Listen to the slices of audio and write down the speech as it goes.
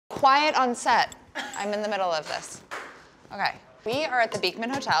Quiet on set. I'm in the middle of this. Okay. We are at the Beekman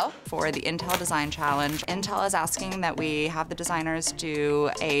Hotel for the Intel Design Challenge. Intel is asking that we have the designers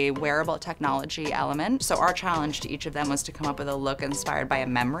do a wearable technology element. So our challenge to each of them was to come up with a look inspired by a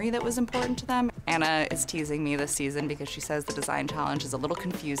memory that was important to them. Anna is teasing me this season because she says the design challenge is a little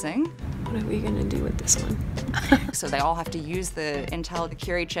confusing. What are we gonna do with this one? So they all have to use the Intel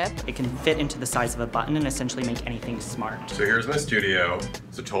Curie chip. It can fit into the size of a button and essentially make anything smart. So here's my studio.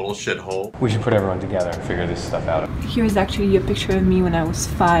 It's a total shithole. We should put everyone together and figure this stuff out. Here is actually a picture of me when I was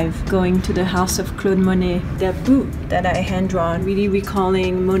 5, going to the house of Claude Monet. The boot that I hand-drawn, really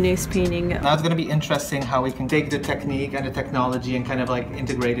recalling Monet's painting. Now it's going to be interesting how we can take the technique and the technology and kind of like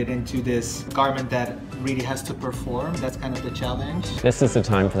integrate it into this garment that really has to perform. That's kind of the challenge. This is the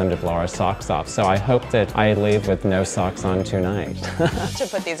time for them to blow our socks off, so I hope that I leave with no socks on tonight. To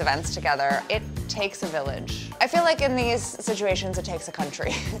put these events together, it takes a village. I feel like in these situations, it takes a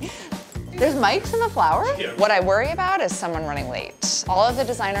country. There's mics in the flower? Yeah. What I worry about is someone running late. All of the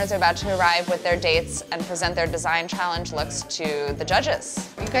designers are about to arrive with their dates and present their design challenge looks to the judges.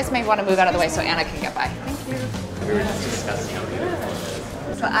 You guys may want to move out of the way so Anna can get by. Thank you. We were just discussing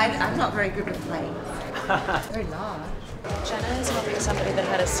So I'm not very good with planes. Very large. Jenna is helping somebody that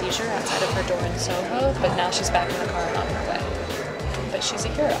had a seizure outside of her door in Soho, but now she's back in the car and on her way. But she's a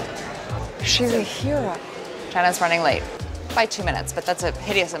hero. She's a hero. Jenna's running late. By 2 minutes, but that's a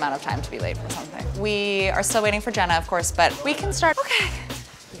hideous amount of time to be late for something. We are still waiting for Jenna, of course, but we can start. Okay,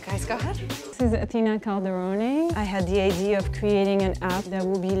 you guys go ahead. This is Athena Calderone. I had the idea of creating an app that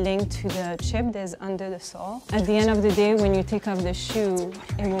will be linked to the chip that's under the sole. At the end of the day, when you take off the shoe,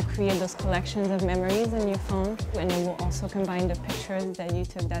 it will create those collections of memories in your phone, and it will also combine the pictures that you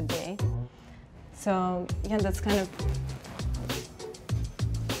took that day. So, yeah, that's kind of...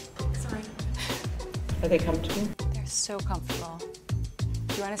 Sorry. Are they comfortable? So comfortable.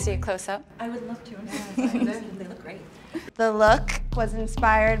 Do you want to see a close-up? I would love to. They look great. The look was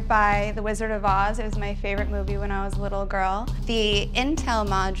inspired by The Wizard of Oz. It was my favorite movie when I was a little girl. The Intel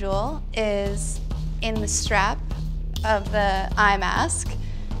module is in the strap of the eye mask,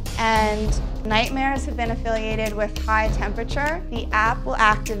 and nightmares have been affiliated with high temperature. The app will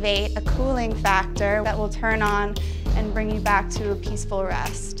activate a cooling factor that will turn on and bring you back to a peaceful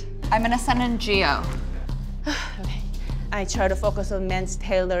rest. I'm gonna send in Geo. Okay. I try to focus on men's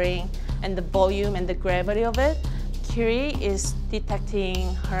tailoring and the volume and the gravity of it. Curie is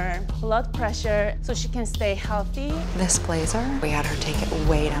detecting her blood pressure so she can stay healthy. This blazer, we had her take it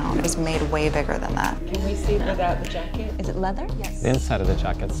way down. It was made way bigger than that. Can we see without the jacket? Is it leather? Yes. The inside of the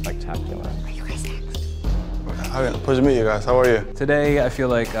jacket's spectacular. Are you guys next? Hi, pleasure to meet you guys. How are you? Today, I feel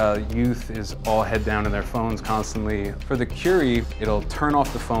like youth is all head down in their phones constantly. For the Curie, it'll turn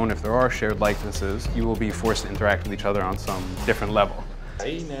off the phone if there are shared likenesses. You will be forced to interact with each other on some different level.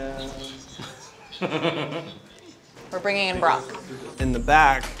 Hey now. We're bringing in Brock. In the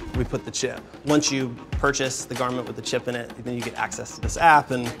back, we put the chip. Once you purchase the garment with the chip in it, then you get access to this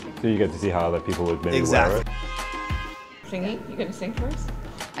app and... So you get to see how other people would maybe exactly. wear it. Singing? You gonna sing for us?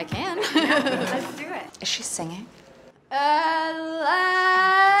 I can. Let's do it. Is she singing?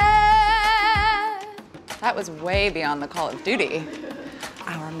 That was way beyond the Call of Duty.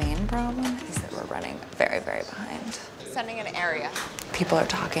 Our main problem is that we're running very, very behind. Sending an area. People are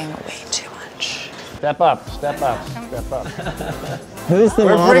talking way too much. Step up, step up, step up. Who's the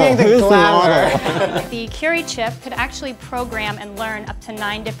We're model? bringing the Who's glamour. the model? The Curie chip could actually program and learn up to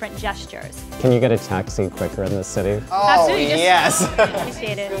 9 different gestures. Can you get a taxi quicker in the city? Oh, Absolutely, yes.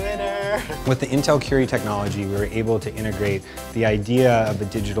 Appreciate it. With the Intel Curie technology, we were able to integrate the idea of a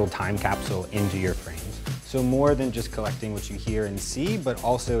digital time capsule into your frames. So more than just collecting what you hear and see, but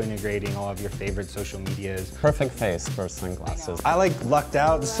also integrating all of your favorite social medias. Perfect face for sunglasses. I lucked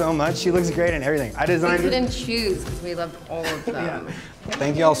out so much. She looks great in everything. I designed We couldn't choose because we loved all of them. Yeah.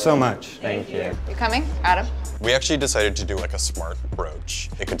 Thank you all so much. Thank you. You coming, Adam? We actually decided to do like a smart brooch.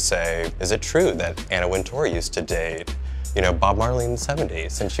 It could say, is it true that Anna Wintour used to date, you know, Bob Marley in the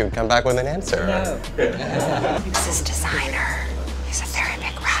 70s? And she would come back with an answer. No. This is designer. He's a very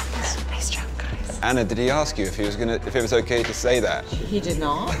big rat. Nice job, guys. Anna, did he ask you if it was okay to say that? He did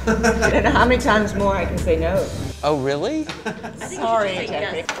not. I don't know how many times more I can say no. Oh, really? Sorry,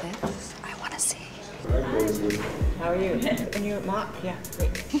 Jeffrey. This, I want to see. How are you? And you at Mock? Yeah,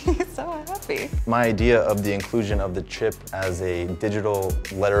 great. He's so happy. My idea of the inclusion of the chip as a digital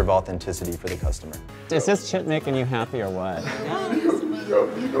letter of authenticity for the customer. Is this chip making you happy or what?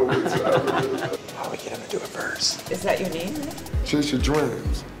 You know what's happening. Oh, we get him to do a verse. Is that your name? Chase your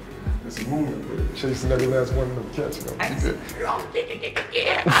dreams. It's a movement with it. Chasing every last one of them cats.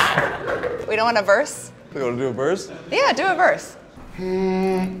 We don't want a verse? We gonna do a verse? Yeah, do a verse.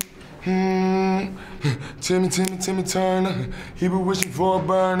 Timmy Turner, he been wishing for a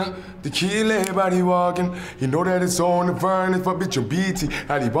burner. The kill everybody walking, you know that it's on the furnace. For bitch on BT,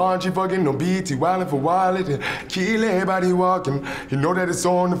 how they want you fucking on BT, wildin' for wallet. Kill everybody walking, you know that it's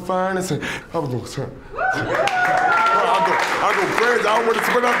on the furnace. I was gonna turn. I go crazy, I don't want to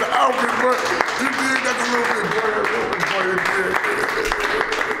spit out the outfit, but you did that a little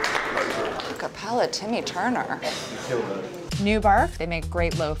bit. Capella Timmy Turner. New Bark. They make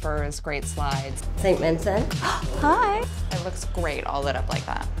great loafers, great slides. St. Vincent. Hi. It looks great all lit up like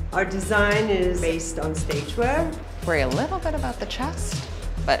that. Our design is based on stagewear. Worry a little bit about the chest,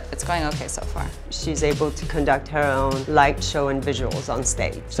 but it's going okay so far. She's able to conduct her own light show and visuals on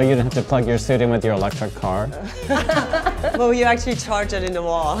stage. So you don't have to plug your suit in with your electric car? Well, you actually charge it in the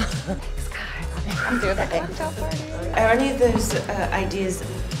wall. Do the cocktail party. Are any of those ideas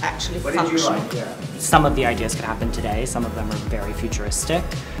actually functional? Some of the ideas could happen today. Some of them are very futuristic.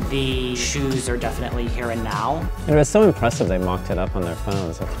 The shoes are definitely here and now. And it was so impressive they mocked it up on their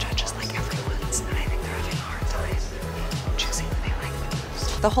phones. The judges like everyone's, and I think they're having a hard time choosing what they like the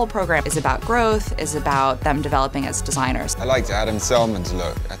most. The whole program is about growth, is about them developing as designers. I liked Adam Selman's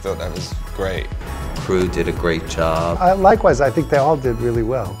look. I thought that was great. Crew did a great job. Likewise, I think they all did really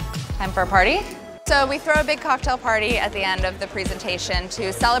well. Time for a party? So we throw a big cocktail party at the end of the presentation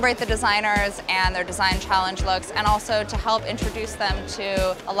to celebrate the designers and their design challenge looks, and also to help introduce them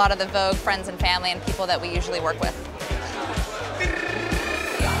to a lot of the Vogue friends and family and people that we usually work with. This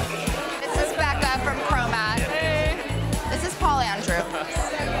is Becca from Chromat. Hey. This is Paul Andrew.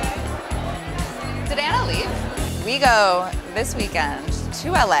 Did Anna leave? We go this weekend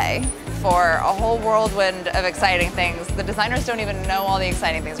to LA for a whole whirlwind of exciting things. The designers don't even know all the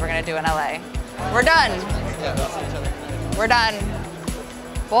exciting things we're gonna do in LA. We're done. We're done.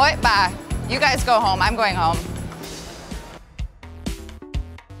 Boy, bye. You guys go home. I'm going home.